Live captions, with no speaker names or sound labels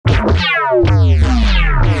Hey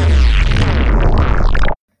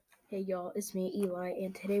y'all, it's me, Eli,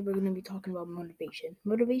 and today we're going to be talking about motivation.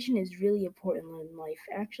 Motivation is really important in life,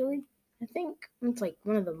 actually. I think it's like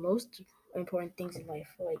one of the most important things in life.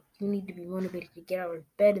 Like, you need to be motivated to get out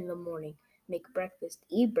of bed in the morning, make breakfast,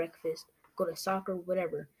 eat breakfast, go to soccer,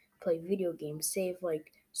 whatever, play video games. Say if like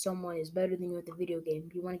someone is better than you at the video game,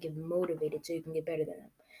 you want to get motivated so you can get better than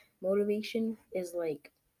them. Motivation is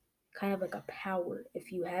like kind of like a power.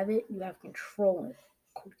 If you have it, you have control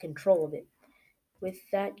of it. With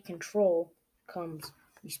that control comes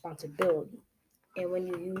responsibility. And when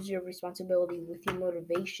you use your responsibility with your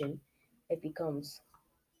motivation, it becomes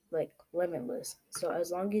like limitless. So as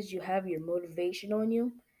long as you have your motivation on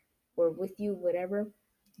you or with you, whatever,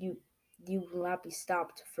 you you will not be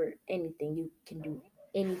stopped for anything. You can do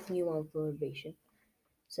anything you want with motivation.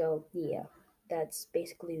 So yeah, that's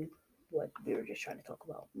basically what we were just trying to talk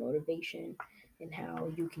about: motivation and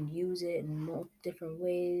how you can use it in different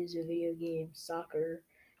ways: video games, soccer,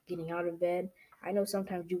 getting out of bed. I know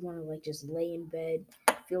sometimes you want to like just lay in bed,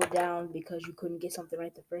 feel down because you couldn't get something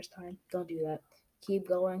right the first time. Don't do that. Keep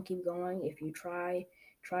going, keep going. If you try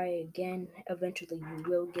again, eventually you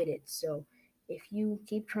will get it. So if you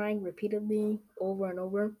keep trying repeatedly over and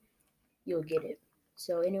over, you'll get it.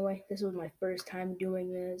 So anyway, this was my first time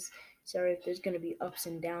doing this. Sorry if there's gonna be ups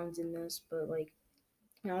and downs in this, but like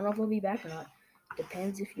I don't know if we'll be back or not.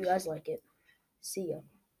 Depends if you guys like it. See ya.